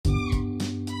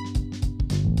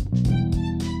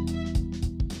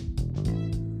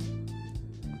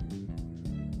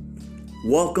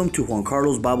Welcome to Juan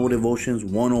Carlos Bible Devotions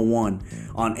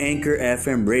 101 on Anchor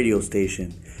FM radio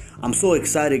station. I'm so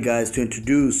excited, guys, to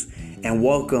introduce and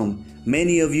welcome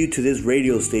many of you to this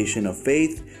radio station of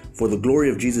faith for the glory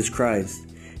of Jesus Christ.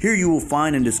 Here you will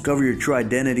find and discover your true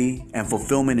identity and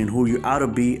fulfillment in who you ought to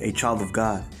be, a child of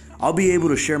God. I'll be able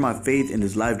to share my faith in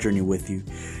this life journey with you.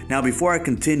 Now, before I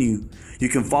continue, you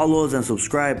can follow us and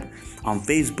subscribe on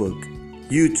Facebook,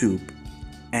 YouTube,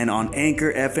 and on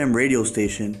Anchor FM radio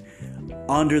station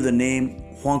under the name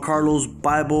Juan Carlos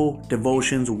Bible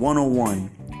Devotions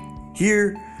 101.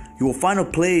 Here, you will find a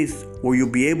place where you'll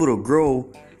be able to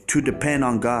grow to depend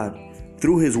on God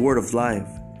through His Word of Life.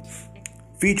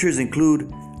 Features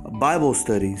include Bible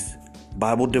studies,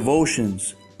 Bible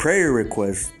devotions, prayer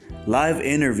requests, live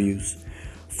interviews,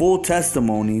 full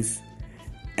testimonies,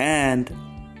 and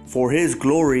for His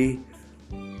glory,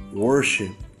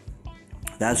 worship.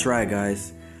 That's right,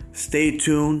 guys. Stay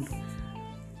tuned.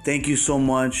 Thank you so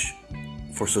much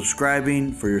for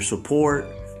subscribing, for your support,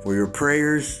 for your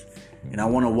prayers. And I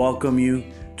want to welcome you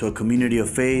to a community of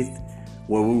faith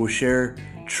where we will share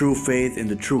true faith in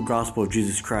the true gospel of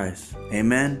Jesus Christ.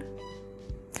 Amen.